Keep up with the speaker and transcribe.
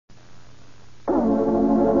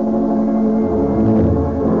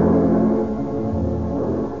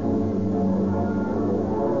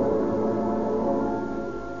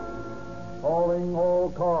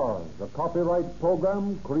copyright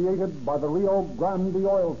program created by the Rio Grande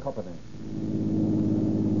Oil Company.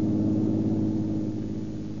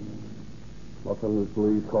 Los Angeles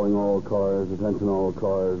Police calling all cars. Attention all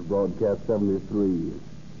cars. Broadcast 73.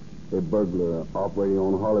 A burglar operating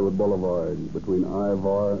on Hollywood Boulevard between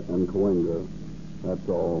Ivar and Cahuenga. That's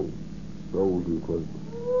all. Rosenquist.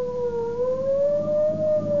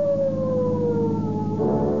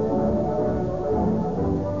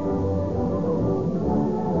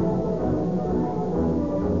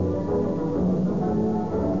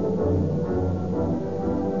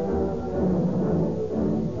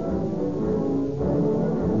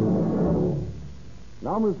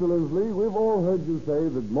 Now, Mr. Lindsley, we've all heard you say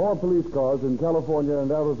that more police cars in California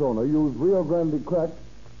and Arizona use Rio Grande crack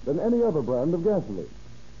than any other brand of gasoline.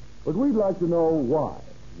 But we'd like to know why.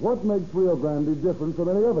 What makes Rio Grande different from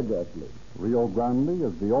any other gasoline? Rio Grande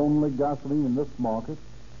is the only gasoline in this market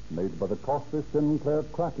made by the costly Sinclair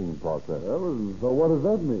cracking process. Well, so what does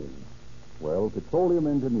that mean? Well, petroleum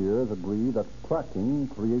engineers agree that cracking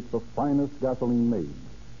creates the finest gasoline made.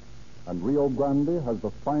 And Rio Grande has the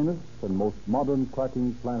finest and most modern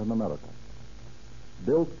cracking plant in America.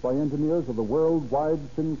 Built by engineers of the worldwide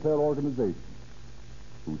Sinclair organization,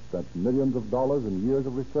 who spent millions of dollars and years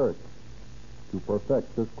of research to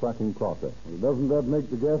perfect this cracking process. Well, doesn't that make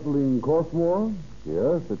the gasoline cost more?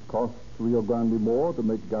 Yes, it costs Rio Grande more to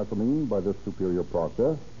make gasoline by this superior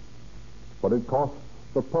process, but it costs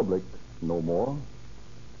the public no more.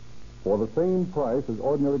 For the same price as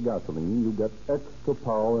ordinary gasoline, you get extra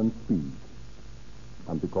power and speed.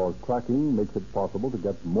 And because cracking makes it possible to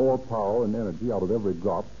get more power and energy out of every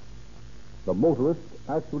drop, the motorist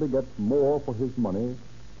actually gets more for his money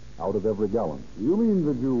out of every gallon. You mean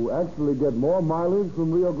that you actually get more mileage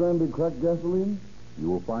from Rio Grande cracked gasoline? You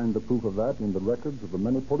will find the proof of that in the records of the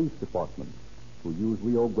many police departments who use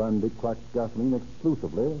Rio Grande cracked gasoline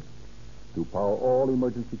exclusively to power all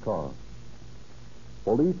emergency cars.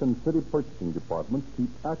 Police and city purchasing departments keep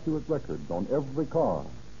accurate records on every car.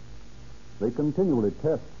 They continually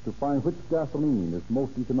test to find which gasoline is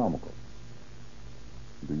most economical.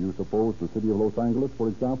 Do you suppose the city of Los Angeles, for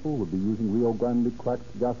example, would be using Rio Grande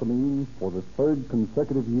cracked gasoline for the third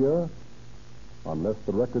consecutive year unless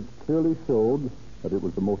the records clearly showed that it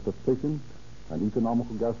was the most efficient and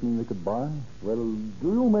economical gasoline they could buy? Well, do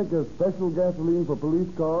you make a special gasoline for police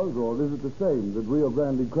cars, or is it the same, that Rio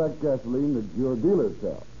Grande cracked gasoline that your dealers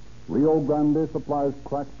sell? Rio Grande supplies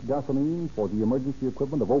cracked gasoline for the emergency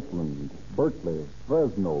equipment of Oakland, Berkeley,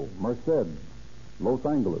 Fresno, Merced, Los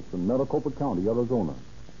Angeles, and Maricopa County, Arizona,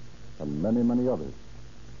 and many, many others.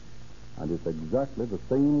 And it's exactly the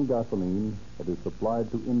same gasoline that is supplied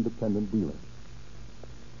to independent dealers.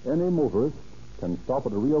 Any motorist can stop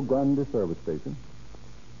at a Rio Grande service station,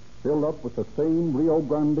 fill up with the same Rio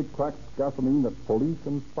Grande cracked gasoline that police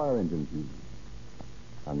and fire engines use,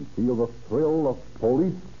 and feel the thrill of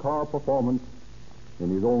police car performance in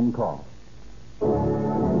his own car.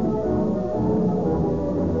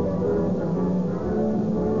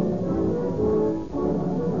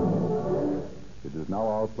 It is now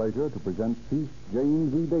our pleasure to present Chief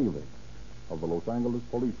James E. Davis of the Los Angeles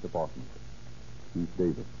Police Department. Chief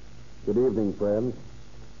Davis. Good evening, friends.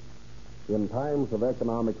 In times of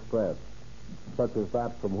economic stress, such as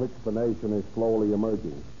that from which the nation is slowly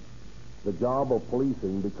emerging, the job of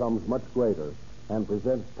policing becomes much greater and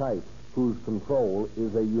presents types whose control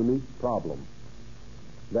is a unique problem.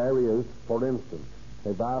 There is, for instance,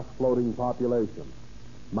 a vast floating population,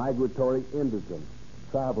 migratory indigents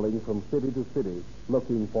traveling from city to city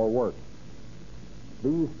looking for work.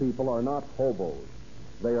 These people are not hobos.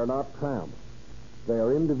 They are not tramps. They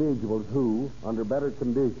are individuals who, under better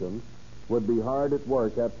conditions, would be hard at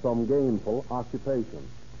work at some gainful occupation.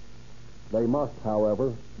 They must,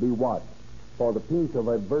 however, be watched, for the pinch of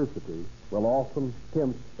adversity will often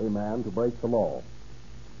tempt a man to break the law.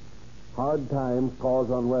 Hard times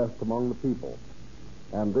cause unrest among the people,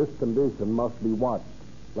 and this condition must be watched,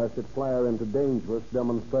 lest it flare into dangerous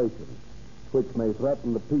demonstrations, which may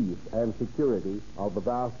threaten the peace and security of the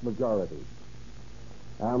vast majority.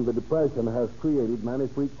 And the Depression has created many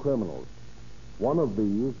freak criminals. One of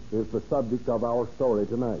these is the subject of our story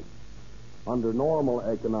tonight. Under normal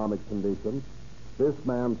economic conditions, this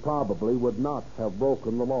man probably would not have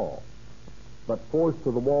broken the law. But forced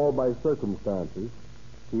to the wall by circumstances,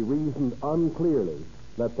 he reasoned unclearly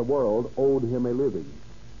that the world owed him a living.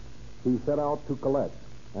 He set out to collect,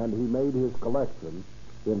 and he made his collection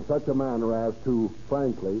in such a manner as to,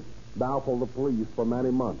 frankly, baffle the police for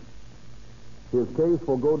many months. His case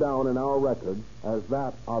will go down in our record as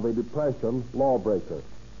that of a Depression lawbreaker.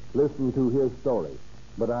 Listen to his story,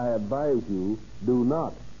 but I advise you, do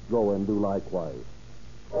not go and do likewise.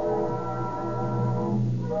 It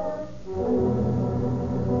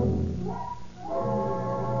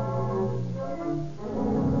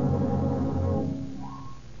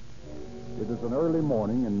is an early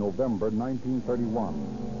morning in November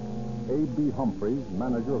 1931. A.B. Humphreys,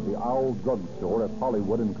 manager of the Owl Drug Store at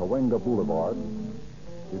Hollywood and Cahuenga Boulevard,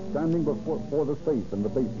 is standing before the safe in the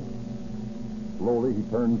basement. Slowly, he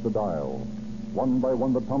turns the dial. One by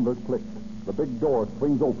one, the tumblers click. The big door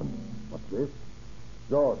swings open. What's this?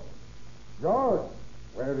 George. George!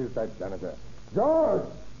 Where is that janitor? George!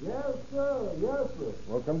 Yes, sir. Yes, sir.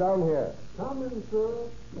 Well, come down here. Coming, sir.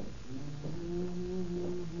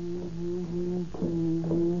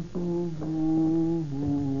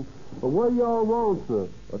 Well, what y'all want, sir?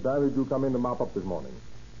 What time did you come in to mop up this morning?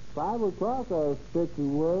 5 o'clock, I expect it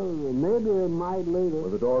was. Maybe it might later. Were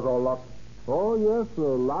the doors all locked? Oh, yes, sir.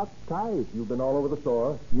 Locked tight. You've been all over the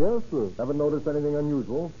store. Yes, sir. Haven't noticed anything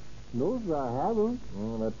unusual? No, sir, I haven't.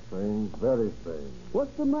 Oh, that's strange. Very strange.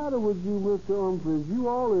 What's the matter with you, Mr. Humphreys? You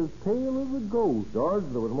all as pale as a ghost. George,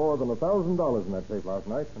 there was more than $1,000 in that safe last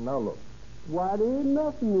night. And now look. Why, there ain't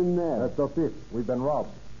nothing in there. That's the fifth. We've been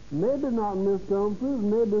robbed. Maybe not, Mr. Humphreys.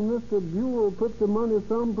 Maybe Mr. Buell put the money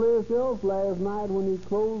someplace else last night when he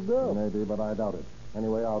closed up. Maybe, but I doubt it.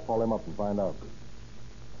 Anyway, I'll call him up and find out.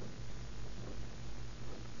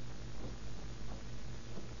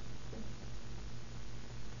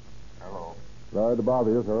 Hello. Sorry to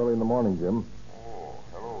bother you so early in the morning, Jim. Oh,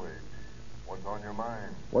 hello, A.B. What's on your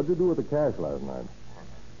mind? What'd you do with the cash last night?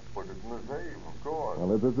 Put it in the safe, of course.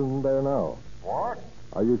 Well, it isn't there now. What?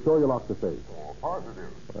 Are you sure you locked the safe? Oh,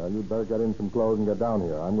 positive. Well, you'd better get in some clothes and get down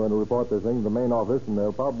here. I'm going to report this thing to the main office, and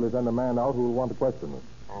they'll probably send a man out who will want to question us.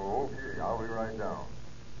 Oh, okay. I'll be right down.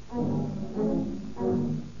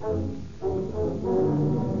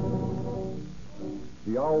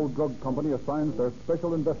 The Owl Drug Company assigns their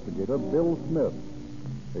special investigator, Bill Smith,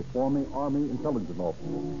 a former Army intelligence officer.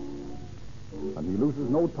 And he loses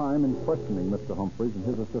no time in questioning Mr. Humphreys and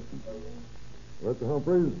his assistant. Mr.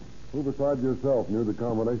 Humphreys, who besides yourself knew the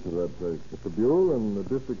combination of that safe? Mr. Buell and the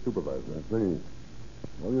district supervisor. I see.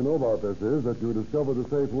 All you know about this is that you discovered the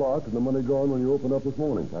safe locked and the money gone when you opened up this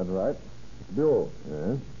morning. That's right. Mr. Buell,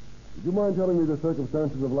 Yes? would you mind telling me the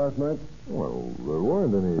circumstances of last night? Well, there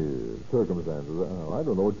weren't any circumstances. I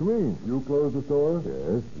don't know what you mean. You closed the store?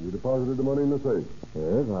 Yes? And you deposited the money in the safe?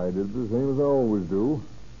 Yes, I did the same as I always do.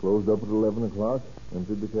 Closed up at 11 o'clock,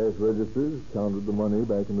 emptied the cash registers, counted the money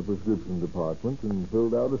back in the prescription department, and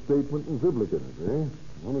filled out a statement and triplicate. See?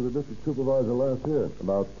 When was the district supervisor last here?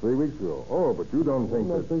 About 3 weeks ago. Oh, but you don't think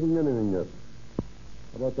I'm not that... thinking anything yet.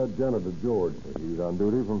 How about that janitor, George? He's on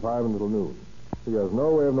duty from 5 until noon. He has no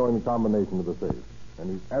way of knowing the combination of the safe. And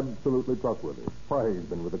he's absolutely trustworthy. Why, he's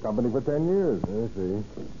been with the company for 10 years. I see.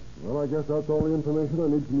 Well, I guess that's all the information I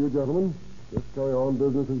need from you, gentlemen. Just carry on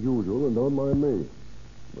business as usual and don't mind me.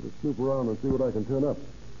 But I'll snoop around and see what I can turn up.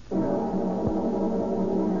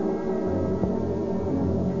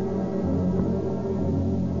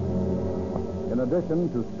 In addition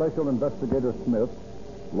to Special Investigator Smith,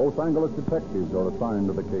 Los Angeles detectives are assigned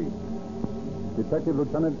to the case. Detective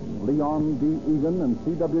Lieutenant Leon D. Egan and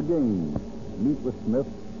C.W. Gaines meet with Smith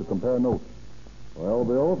to compare notes. Well,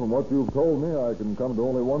 Bill, from what you've told me, I can come to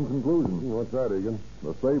only one conclusion. What's that, Egan?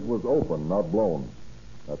 The safe was open, not blown.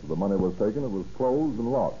 After the money was taken, it was closed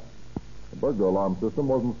and locked. The burglar alarm system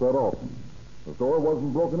wasn't set off. The store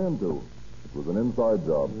wasn't broken into. It was an inside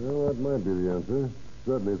job. Well, that might be the answer.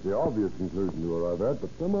 Certainly it's the obvious conclusion to arrive at, but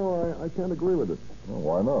somehow I can't agree with it. Well,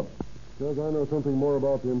 why not? Because I know something more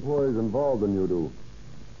about the employees involved than you do.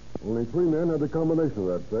 Only 3 men had the combination of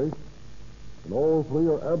that safe, and all 3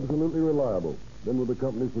 are absolutely reliable. Been with the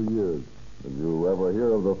company for years. Did you ever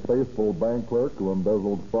hear of the faithful bank clerk who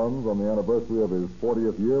embezzled funds on the anniversary of his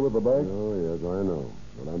 40th year with the bank? Oh, yes, I know.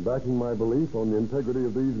 But I'm backing my belief on the integrity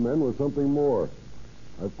of these men with something more.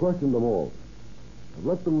 I've questioned them all. I've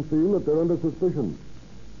let them feel that they're under suspicion.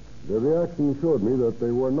 Their reaction showed me that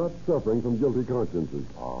they were not suffering from guilty consciences.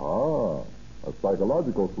 Ah, a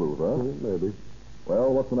psychological sleuth, huh? Maybe.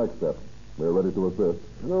 Well, what's the next step? We're ready to assist.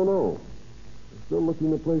 I don't know. They're still looking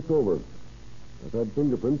the place over. I've had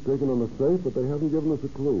fingerprints taken on the safe, but they haven't given us a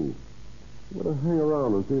clue. I'm going to hang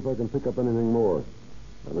around and see if I can pick up anything more.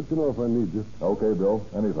 I'll let you know if I need you. Okay, Bill.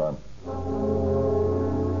 Anytime.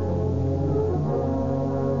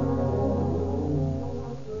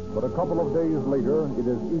 But a couple of days later, it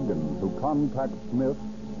is Egan who contacts Smith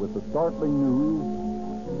with the startling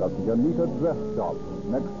news that the Anita dress shop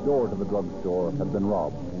next door to the drugstore had been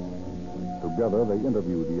robbed. Together, they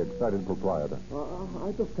interviewed the excited proprietor.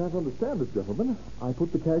 I just can't understand it, gentlemen. I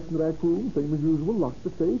put the cash in the back room, same as usual, locked the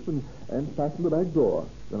safe, and fastened the back door.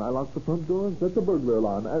 Then I locked the front door and set the burglar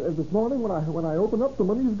alarm. And this morning, when I open up, the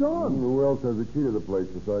money's gone. Who else has the key to the place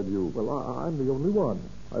besides you? Well, I'm the only one.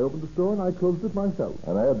 I opened the store and I closed it myself.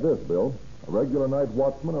 And add this, Bill. A regular night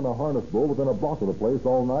watchman and a harness bull within a block of the place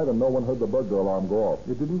all night, and no one heard the burglar alarm go off.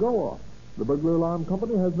 It didn't go off. The burglar alarm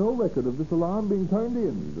company has no record of this alarm being turned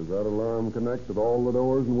in. Does that alarm connect with all the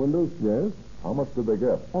doors and windows? Yes. How much did they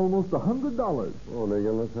get? Almost $100. Oh,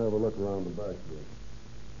 Negan, let's have a look around the back here.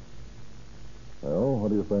 Well, what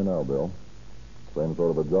do you say now, Bill? Same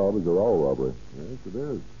sort of a job as your owl robbery. Yes, it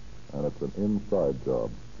is. And it's an inside job.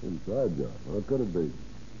 Inside job. What could it be?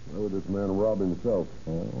 Why would this man rob himself?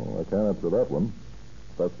 Well, I can't answer that one.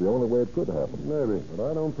 That's the only way it could happen. Maybe, but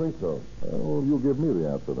I don't think so. Well, you give me the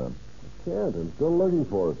answer then. Can't. I'm still looking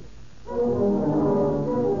for it.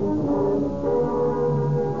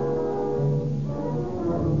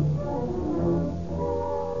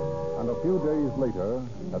 And a few days later,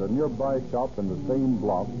 at a nearby shop in the same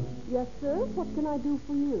block, Yes, sir. What can I do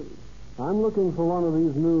for you? I'm looking for one of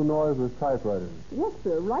these new noiseless typewriters. Yes,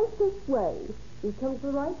 sir. Right this way. You've come to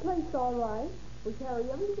the right place, all right. We carry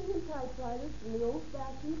everything in typewriters from the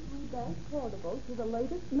old-fashioned three-back portable to the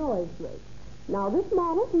latest noiseless. Now, this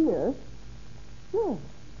model here... Yes.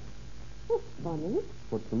 It's funny.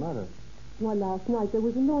 What's the matter? Why, last night there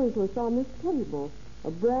was a noiseless on this table. A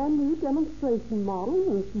brand new demonstration model,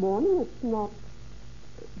 and this morning it's not...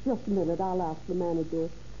 Just a minute, I'll ask the manager.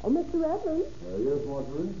 Oh, Mr. Evans, Yes,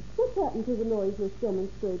 Marjorie? what's happened to the noiseless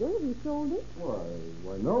demonstrator? Have you sold it?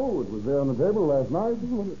 Why, no. It was there on the table last night.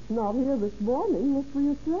 Well, it's not here this morning. Look for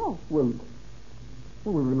yourself. Well,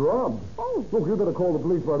 we've been robbed. Oh. Look, you better call the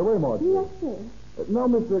police right away, Marjorie. Yes, sir. Now,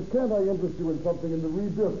 mister, can't I interest you in something in the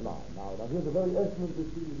rebuilt line? Now, here's a very excellent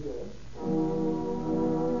machine here.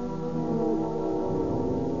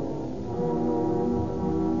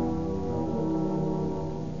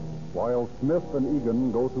 while Smith and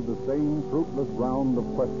Egan go through the same fruitless round of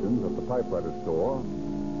questions at the typewriter store,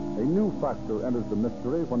 a new factor enters the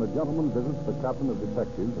mystery when a gentleman visits the captain of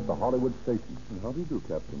detectives at the Hollywood station. How do you do,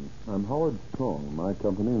 Captain? I'm Howard Strong. My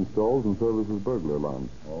company installs and services burglar alarms.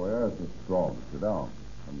 Oh, yes, Mr. Strong. Sit down.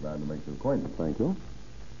 I'm glad to make your acquaintance. Thank you.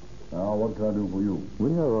 Now, what can I do for you?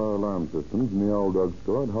 We have our alarm systems in the old drug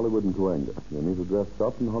store at Hollywood and Cahuenga. You need a dress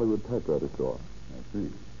shop in the Hollywood typewriter store. I see.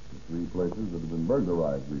 The three places that have been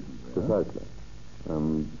burglarized recently. Precisely.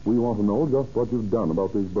 We want to know just what you've done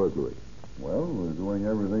about these burglaries. Well, we're doing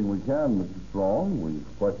everything we can, Mr. Strong. We've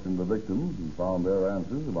questioned the victims and found their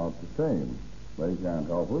answers about the same. They can't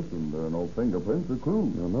help us, and there are no fingerprints or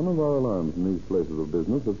clues. Now, none of our alarms in these places of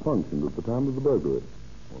business have functioned at the time of the burglary.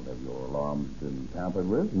 Well, have your alarms been tampered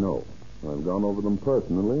with? No. I've gone over them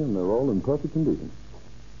personally, and they're all in perfect condition.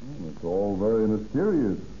 Well, it's all very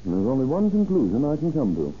mysterious. And there's only one conclusion I can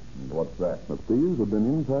come to. And what's that? The thieves have been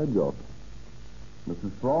inside jobs.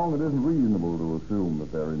 Mr. Strong, it isn't reasonable to assume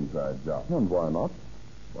that they're inside jobs. And why not?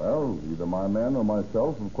 Well, either my men or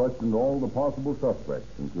myself have questioned all the possible suspects,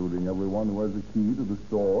 including everyone who has a key to the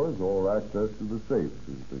stores or access to the safes,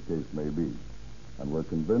 as the case may be. And we're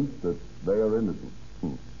convinced that they are innocent.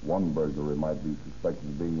 One burglary might be suspected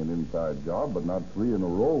of being an inside job, but not three in a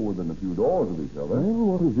row within a few doors of each other.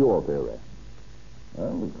 Well, what is your theory?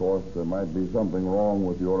 Well, of course, there might be something wrong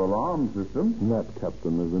with your alarm system. That,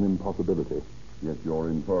 Captain, is an impossibility. Yet you're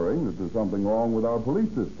inferring that there's something wrong with our police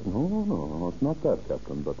system. No, it's not that,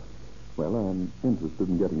 Captain, but, well, I'm interested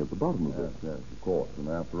in getting at the bottom of it. Yes, of course. And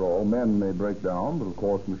after all, men may break down, but of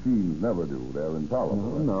course machines never do. They're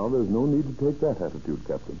infallible. No, there's no need to take that attitude,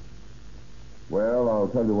 Captain. Well, I'll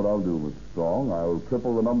tell you what I'll do, Mr. Strong. I'll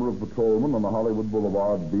triple the number of patrolmen on the Hollywood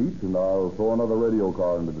Boulevard beat, and I'll throw another radio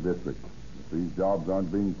car into the district. If these jobs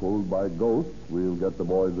aren't being pulled by ghosts, we'll get the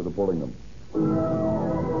boys that are pulling them.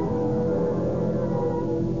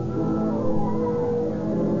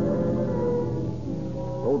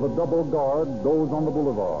 So the double guard goes on the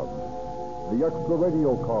boulevard. The extra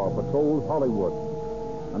radio car patrols Hollywood.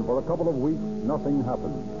 And for a couple of weeks, nothing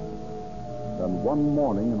happens. Then one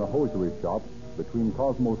morning in a hosiery shop between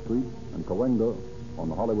Cosmo Street and Cahuenga on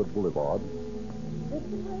the Hollywood Boulevard, Mr.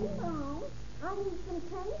 Greenbaum, I need some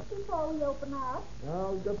change before we open up.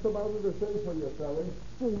 I'll get some out of the safe for you, Sally.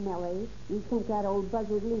 Hey, Millie, you think that old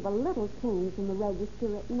buzzard leave a little change in the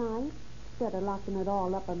register at night instead of locking it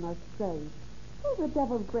all up in the safe? Who the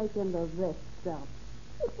devil break into this stuff?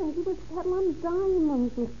 You think he was peddling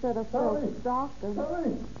diamonds instead of silk stockings?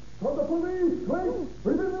 Sally! Call the police! Quick!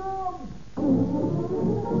 We've been robbed!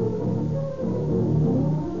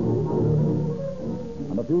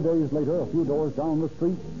 And a few days later, a few doors down the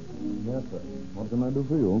street. Yes, sir. What can I do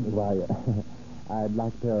for you? Why, I'd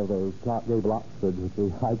like a pair of those Clark Gable Oxfords with the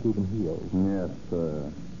high-keeping heels. Yes,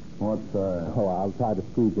 sir. What size? Oh, I'll try to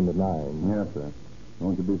squeeze into 9. Yes, sir.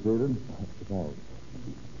 Won't you be seated? Thanks.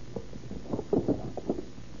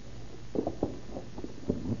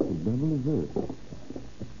 What the devil is this?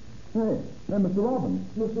 Hey, Mr. Robbins.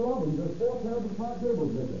 Mr. Robbins, there's 4 pairs of Clark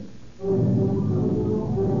Gables missing.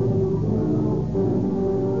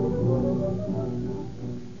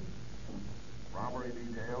 Robbery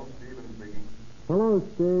details, Stephen speaking. Hello,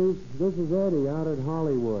 Steve. This is Eddie out at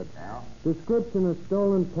Hollywood. Yeah? Description of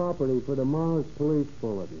stolen property for tomorrow's police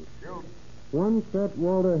bulletin. Shoot. 1 set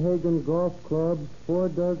Walter Hagen golf clubs, 4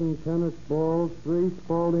 dozen tennis balls, 3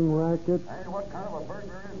 Spalding rackets. Hey, what kind of a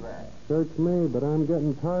burglar is that? Search me, but I'm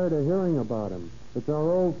getting tired of hearing about him. It's our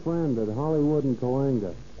old friend at Hollywood and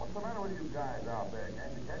Coanga. What's the matter with you guys out there?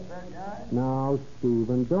 Can't you catch that guy? Now,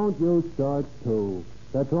 Stephen, don't you start, too.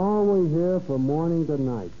 That's all we hear from morning to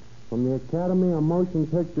night. From the Academy of Motion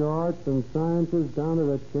Picture Arts and Sciences down to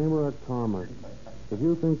the Chamber of Commerce. If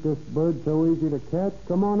you think this bird's so easy to catch,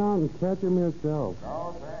 come on out and catch him yourself.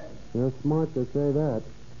 No, thanks. You're smart to say that.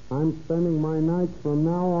 I'm spending my nights from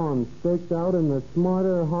now on staked out in the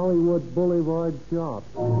smarter Hollywood Boulevard shop.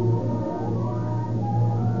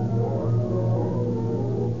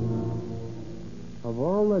 Of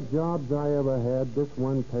all the jobs I ever had, this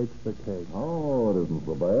one takes the cake. Oh, it isn't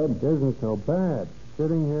so bad. It isn't so bad.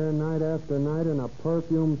 Sitting here night after night in a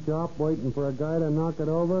perfume shop waiting for a guy to knock it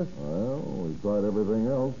over? Well, we've tried everything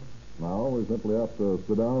else. Now we simply have to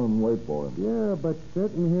sit down and wait for him. Yeah, but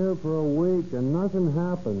sitting here for a week and nothing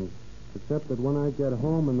happens. Except that when I get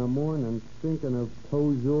home in the morning thinking of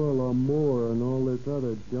Toujours l'Amour and all this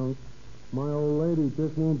other junk, my old lady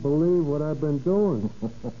just won't believe what I've been doing.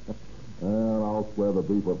 And I'll square the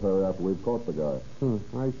beef with her after we've caught the guy.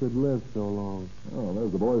 I should live so long. Oh,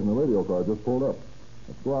 there's the boys in the radio car just pulled up.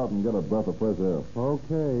 Let's go out and get a breath of fresh air.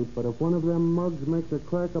 Okay, but if one of them mugs makes a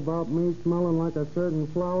crack about me smelling like a certain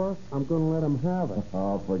flower, I'm going to let him have it.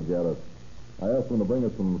 Oh, forget it. I asked him to bring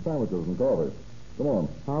us some sandwiches and coffee. Come on.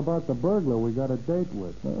 How about the burglar we got a date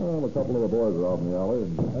with? Well, a couple of the boys are out in the alley.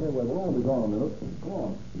 Anyway, we'll only be gone a minute. Come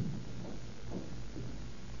on.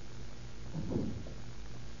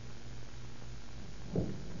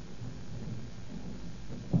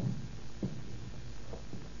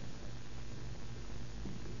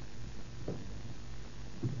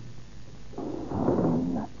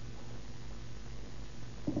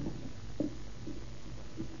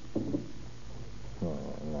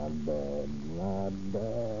 Not bad, not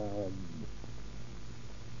bad.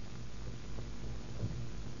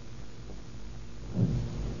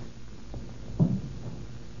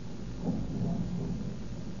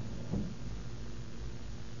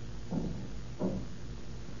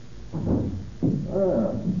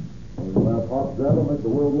 Doesn't that hot gravel make the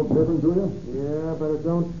world look different to you? Yeah, but it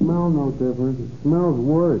don't smell no different. It smells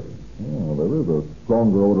worse. Oh, there is a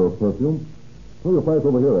stronger odor of perfume. Throw your pipe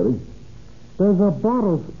over here, Eddie. There's a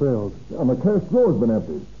bottle spilled. And the cash drawer's been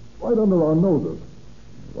emptied. Right under our noses.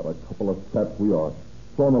 What a couple of stats we are.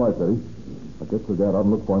 Throw on the lights, Eddie. Now get your dad out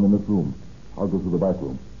and look for him in this room. I'll go through the back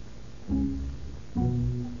room.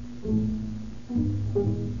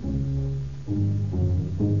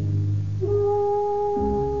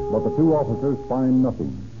 But the 2 officers find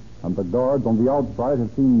nothing, and the guards on the outside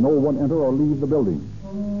have seen no one enter or leave the building.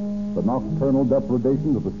 The nocturnal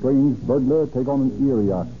depredations of the strange burglar take on an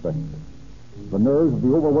eerie aspect. The nerves of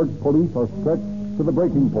the overworked police are stretched to the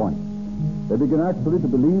breaking point. They begin actually to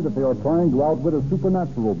believe that they are trying to outwit a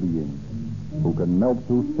supernatural being who can melt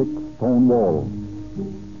through thick stone walls.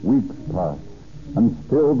 Weeks pass, and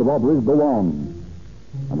still the robberies go on.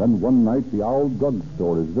 And then one night the Owl Drug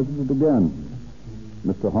Store is visited again.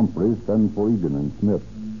 Mr. Humphreys sends for Eden and Smith.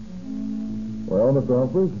 Well, Mr.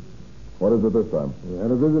 Humphreys, what is it this time? We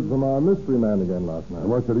had a visit from our mystery man again last night.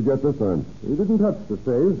 What did he get this time? He didn't touch the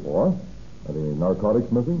safe. What? Any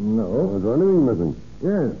narcotics missing? No. Is there anything missing?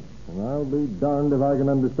 Yes, and I'll be darned if I can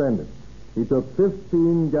understand it. He took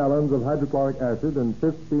 15 gallons of hydrochloric acid and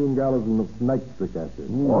 15 gallons of nitric acid.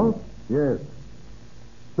 What? Yes.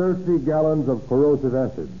 30 gallons of corrosive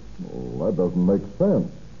acid. Oh, that doesn't make sense.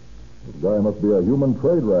 This guy must be a human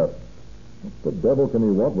trade rat. What the devil can he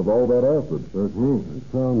want with all that acid? That's me. It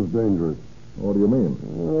sounds dangerous. What do you mean?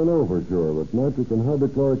 I don't know for sure, but nitric and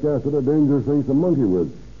hydrochloric acid are dangerous things to monkey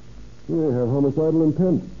with. They have homicidal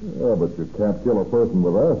intent. Yeah, but you can't kill a person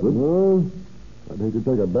with acid. No. I'd hate to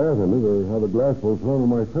take a bath in it or have a glassful thrown in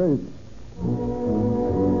my face.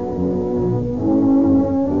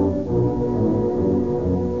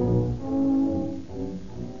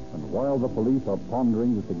 And while While the police are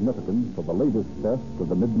pondering the significance of the latest test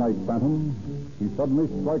of the Midnight Phantom, he suddenly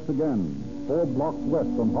strikes again, 4 blocks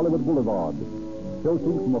west on Hollywood Boulevard,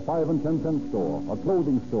 filching from a 5 and 10 cent store, a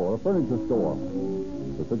clothing store, a furniture store.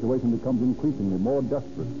 The situation becomes increasingly more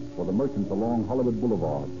desperate for the merchants along Hollywood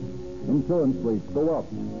Boulevard. Insurance rates go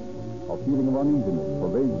up. A feeling of uneasiness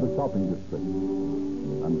pervades the shopping district.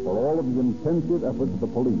 And for all of the intensive efforts of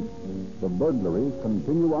the police, the burglaries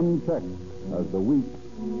continue unchecked as the weeks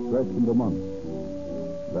stretch into months.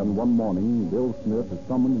 Then one morning, Bill Smith is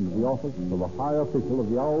summoned into the office of a high official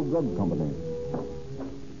of the Owl Drug Company.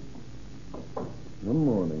 Good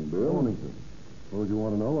morning, Bill. Good morning, sir. Suppose you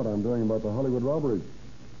want to know what I'm doing about the Hollywood robberies.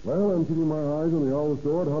 Well, I'm keeping my eyes on the Owl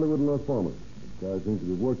store at Hollywood and Las Palmas. The guy seems to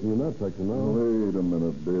be working in that section now. Wait a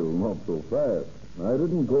minute, Bill. Not so fast. I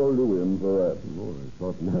didn't call you in for that. Oh, I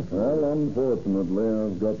thought not. Well, unfortunately,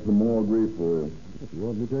 I've got some more grief for you. If you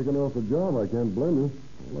want me taken off the job, I can't blame you.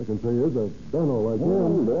 All I can say is I've done all I can.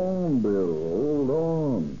 Hold on, Bill. Hold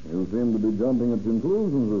on. You seem to be jumping at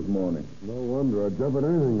conclusions this morning. No wonder I'd jump at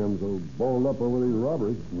anything. I'm so balled up over these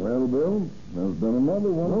robberies. Well, Bill, there's been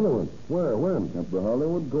another one. Another one? Where? When? At the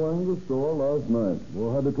Hollywood Coinger store last night.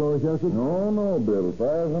 More hydrochloric acid? No, Bill.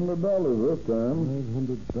 $500 this time.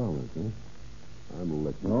 $500, huh? I'm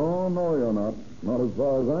licked. No, you're not. Not as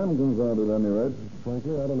far as I'm concerned, at any rate.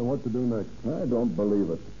 Frankly, I don't know what to do next. I don't believe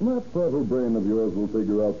it. That fertile brain of yours will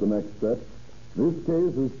figure out the next step. This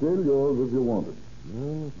case is still yours if you want it.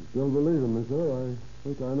 Well, if you still believe in me, sir, I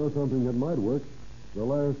think I know something that might work. It's the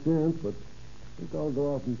last chance, but I think I'll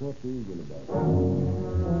go out and talk to Egan about it.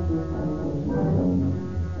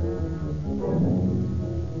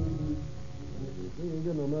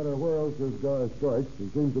 No matter where else this guy strikes, he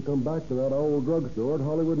seems to come back to that old drugstore at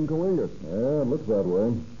Hollywood and Coinga. Yeah, it looks that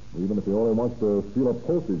way. Even if he only wants to steal a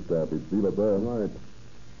postage stamp, he'd steal it there. Right.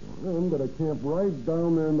 I'm going to camp right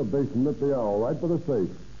down there in the basement at the Owl, right by the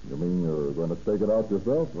safe. You mean you're going to stake it out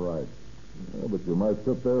yourself? Right. Yeah, but you might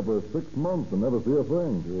sit there for 6 months and never see a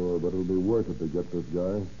thing. Sure, but it'll be worth it to get this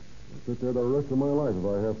guy. I'll sit there the rest of my life if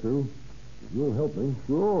I have to. You'll help me.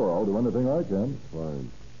 Sure, I'll do anything I can.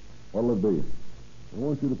 Fine. What'll it be? I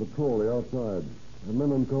want you to patrol the outside. And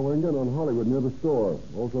men on Coinga and on Hollywood near the store.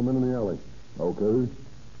 Also men in the alley. Okay.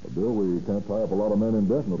 But Bill, we can't tie up a lot of men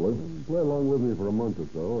indefinitely. Play along with me for a month or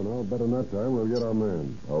so, and I'll bet in that time we'll get our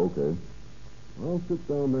man. Okay. I'll sit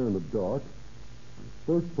down there in the dark.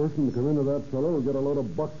 The first person to come into that cellar will get a load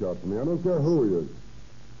of buckshot from me. I don't care who he is.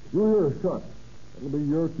 You hear a shot. It'll be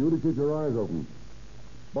your cue to keep your eyes open.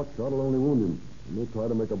 Buckshot will only wound him. And we'll try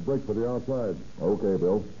to make a break for the outside. Okay,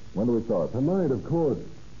 Bill. When do we start? Tonight, of course.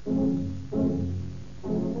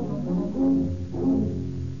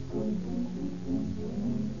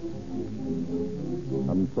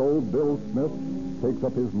 And so Bill Smith takes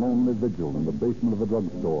up his lonely vigil in the basement of the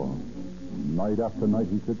drugstore. Night after night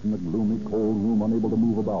he sits in the gloomy, cold room, unable to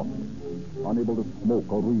move about, unable to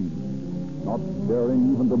smoke or read, not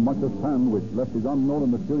daring even to munch a sandwich lest his unknown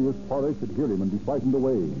and mysterious father should hear him and be frightened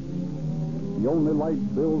away. The only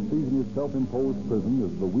light Bill sees in his self-imposed prison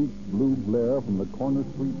is the weak blue glare from the corner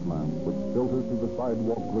street lamp which filters through the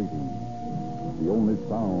sidewalk grating. The only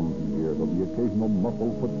sound he hears are the occasional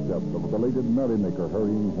muffled footsteps of a belated merrymaker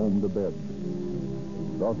hurrying home to bed.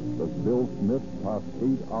 Thus does Bill Smith pass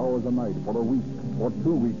 8 hours a night for a week, for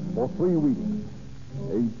 2 weeks, for 3 weeks.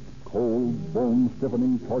 8 cold,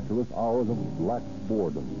 bone-stiffening, torturous hours of black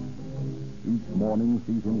boredom. Each morning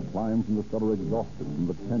sees him climb from the cellar exhausted from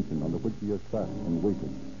the tension under which he has sat and waited.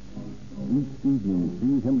 Each evening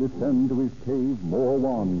sees him descend to his cave more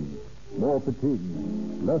wan, more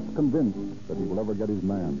fatigued, less convinced that he will ever get his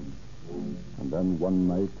man. And then one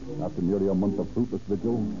night, after nearly a month of fruitless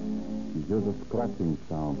vigil, he hears a scratching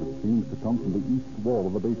sound which seems to come from the east wall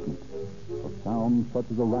of the basement. A sound such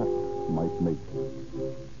as a rat might make.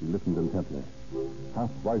 He listens intently, half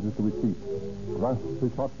rises to his feet, grasps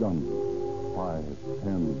his shotgun. 5,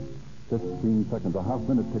 10, 15 seconds, a half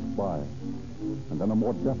minute ticks by. And then a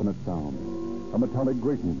more definite sound, a metallic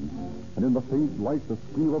grating. And in the faint light, the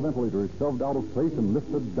screen of a ventilator is shoved out of place and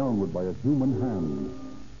lifted downward by a human hand.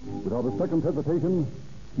 Without a second's hesitation,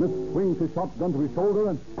 Smith swings his shotgun to his shoulder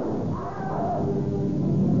and...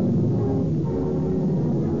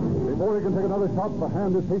 Before he can take another shot, the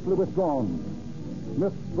hand is hastily withdrawn.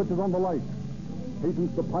 Smith switches on the light,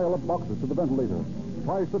 hastens to pile up boxes to the ventilator,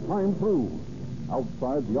 tries to climb through.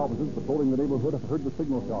 Outside, the officers patrolling the neighborhood have heard the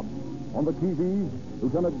signal shot. On the TV,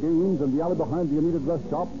 Lieutenant Gaines in the alley behind the Anita Dress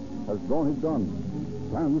shop has drawn his gun.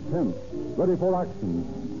 Stands tense, ready for action,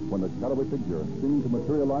 when a shadowy figure, seeming to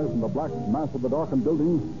materialize from the black mass of the darkened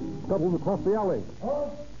building, scuttles across the alley.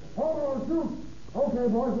 Hold on, shoot. Okay,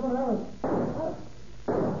 boys, we're going to have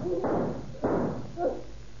it.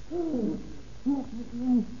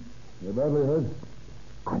 You badly hurt?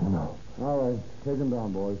 I don't know. All right. Take him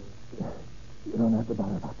down, boys. You don't have to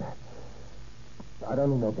bother about that. I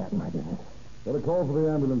don't need no cat in my business. Get a call for the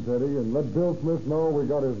ambulance, Eddie, and let Bill Smith know we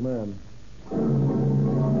got his man.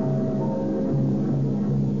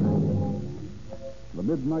 The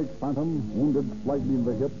midnight phantom, wounded slightly in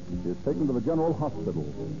the hip, is taken to the general hospital,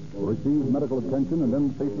 receives medical attention, and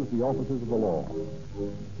then faces the officers of the law.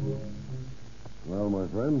 Well, my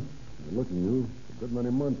friend, been looking you for a good many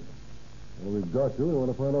months. Well, we've got you. We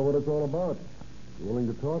want to find out what it's all about. You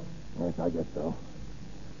willing to talk? Yes, I guess so.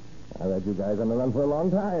 I've had you guys on the run for a long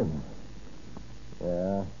time.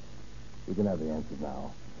 Yeah, you can have the answers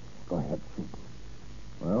now. Go ahead, shoot.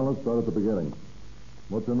 Well, let's start at the beginning.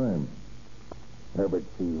 What's your name? Herbert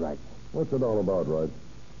C. Wright. What's it all about, Wright?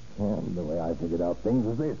 And the way I figured out things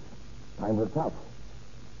was this. Times were tough.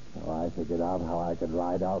 So I figured out how I could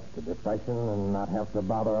ride out the depression and not have to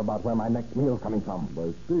bother about where my next meal's coming from.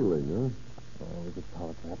 By stealing, huh? Oh, we could call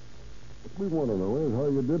it that. What we want to know is how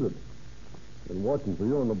you did it. Been watching for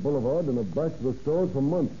you on the boulevard and the backs of the stores for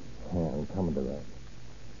months. Yeah, I'm coming to that.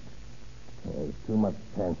 There's too much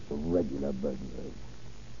chance for regular burglars.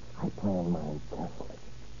 I planned mine carefully.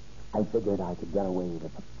 I figured I could get away with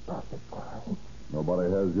a perfect crime. Nobody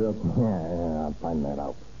has yet. Yeah, I'll find that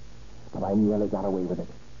out. But I nearly got away with it.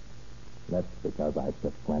 That's because I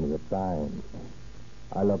took plenty of time.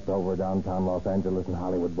 I looked over downtown Los Angeles and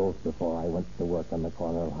Hollywood both before I went to work on the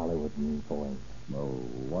corner of Hollywood and Cohen. Well,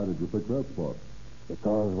 why did you pick that spot?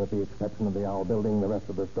 Because with the exception of the Owl Building, the rest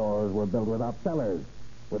of the stores were built without cellars,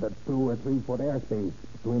 with a 2 or 3 foot airspace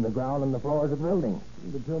between the ground and the floors of the building.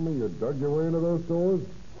 You tell me you dug your way into those stores?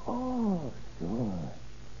 Oh, sure.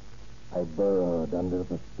 I burrowed under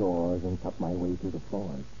the stores and cut my way through the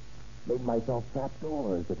floors. Made myself trap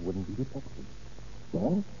doors that wouldn't be detected.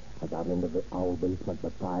 Then I got into the Owl basement by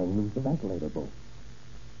prying loose the ventilator bolt.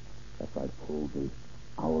 After I pulled the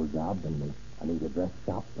Owl job and the Anita dress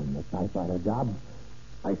shop and the typewriter job,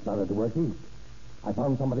 I started to work east. I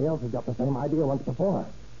found somebody else who got the same idea once before.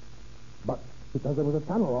 But because there was a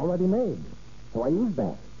tunnel already made, so I used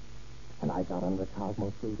that. And I got under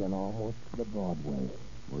Cosmo Street and almost to the Broadway.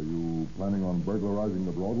 Were you planning on burglarizing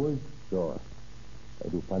the Broadway? Sure. They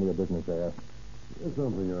do plenty of business there. There's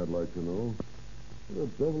something I'd like to know. Where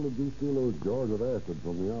the devil did you steal those jars of acid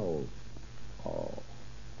from the Owls? Oh.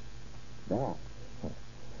 That.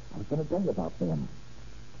 I was going to tell you about them.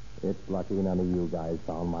 It's lucky none of you guys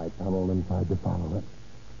found my tunnel and tried to follow it.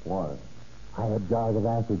 Why? I had jars of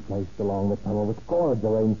acid placed along the tunnel with cords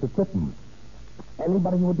arranged to trip them.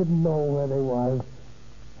 Anybody who didn't know where they was,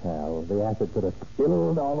 well, the acid could have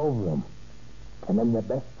spilled all over them. And then the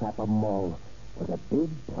best trap of them all was a big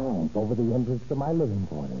plank over the entrance to my living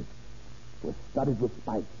quarters. It was studded with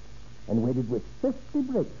spikes and weighted with 50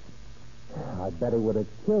 bricks. I bet it would have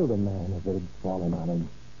killed a man if it had fallen on him.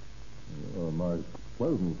 You're a nice,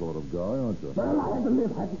 pleasant sort of guy, aren't you? Well, I had to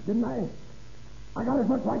live, didn't I? I got as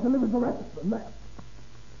much right to live as the rest of them. That.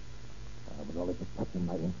 I was only protecting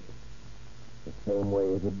my interests. The same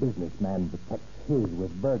way as a businessman protects his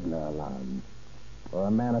with burglar alarms. Or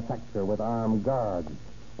a manufacturer with armed guards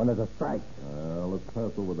when there's a strike. Let's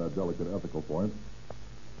pass over that delicate ethical point.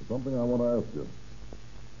 There's something I want to ask you.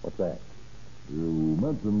 What's that? You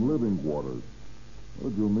mentioned living quarters. What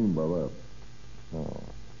did you mean by that? Oh.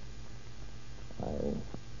 I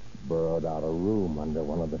burrowed out a room under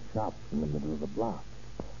one of the shops in the middle of the block.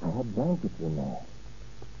 I had blankets in there.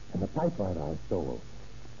 And the typewriter I stole.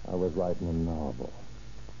 I was writing a novel.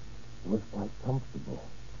 It was quite comfortable.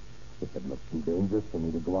 If it looked too dangerous for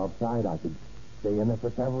me to go outside, I could stay in there for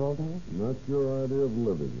several days. That's your idea of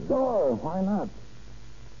living, huh? Sure, why not?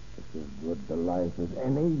 It's as good a life as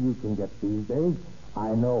any you can get these days.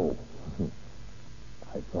 I know.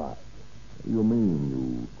 I tried. What do you mean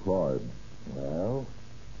you tried? Well,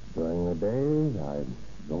 during the days, I'd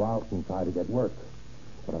go out and try to get work.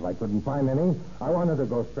 But if I couldn't find any, I wanted to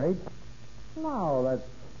go straight. Now, that's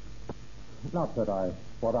not that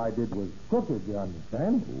what I did was crooked, you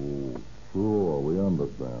understand? Oh, sure, we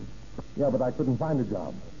understand. Yeah, but I couldn't find a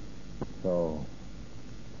job. So,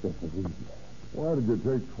 this is easy. Why did you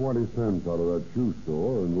take 20 cents out of that shoe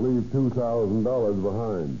store and leave $2,000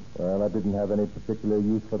 behind? Well, I didn't have any particular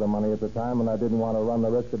use for the money at the time, and I didn't want to run the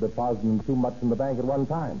risk of depositing too much in the bank at one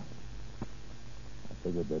time. I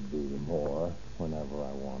figured there'd be more whenever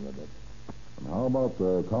I wanted it. And how about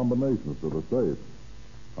the combinations to the safe?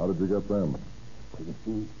 How did you get them? Well, you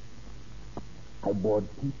see, I bored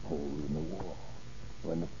peepholes in the wall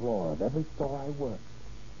or in the floor of every store I worked.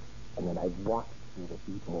 And then I'd watch through the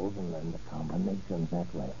peepholes and learn the combinations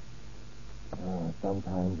that way.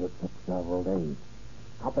 Sometimes it took several days.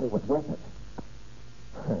 But it was worth it.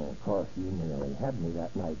 Of course, you nearly had me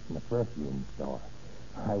that night in the perfume store.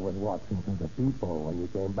 I was watching for the people when you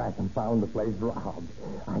came back and found the place robbed.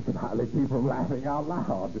 I could hardly keep from laughing out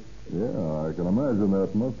loud. Yeah, I can imagine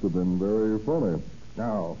that must have been very funny.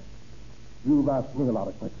 Now, you've asked me a lot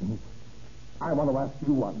of questions. I want to ask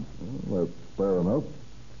you one. Well, that's fair enough.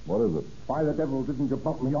 What is it? Why the devil didn't you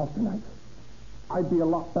bump me off tonight? I'd be a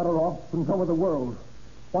lot better off than so with the world.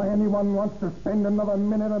 Why anyone wants to spend another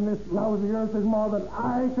minute on this lousy earth is more than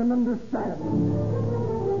I can understand.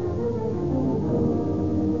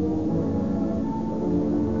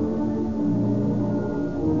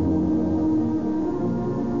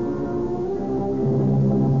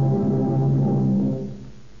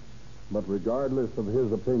 But regardless of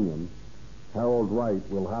his opinion, Harold Wright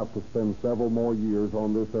will have to spend several more years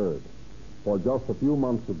on this earth. For just a few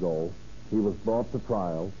months ago, he was brought to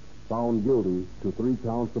trial, found guilty to 3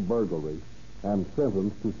 counts of burglary, and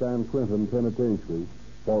sentenced to San Quentin Penitentiary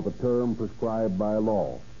for the term prescribed by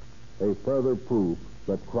law. A further proof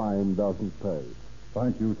that crime doesn't pay.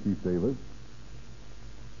 Thank you, Chief Davis.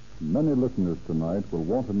 Many listeners tonight will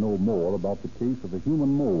want to know more about the case of the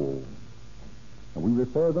human mole. And we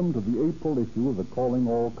refer them to the April issue of the Calling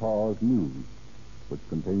All Cars News, which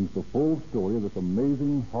contains the full story of this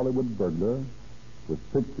amazing Hollywood burglar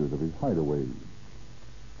with pictures of his hideaway.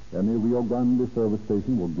 Any Rio Grande service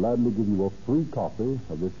station will gladly give you a free copy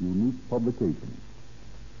of this unique publication,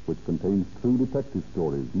 which contains true detective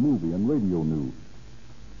stories, movie and radio news.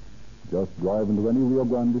 Just drive into any Rio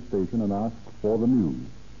Grande station and ask for the news.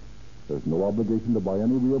 There's no obligation to buy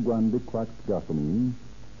any Rio Grande cracked gasoline,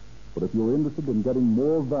 but if you're interested in getting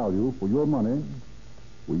more value for your money,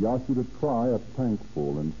 we ask you to try a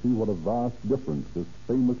tankful and see what a vast difference this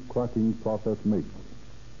famous cracking process makes.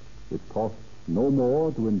 It costs no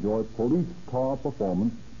more to enjoy police car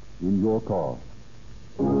performance in your car.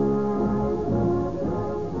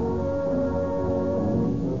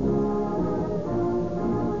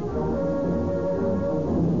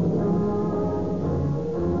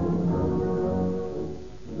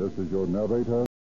 This is your narrator,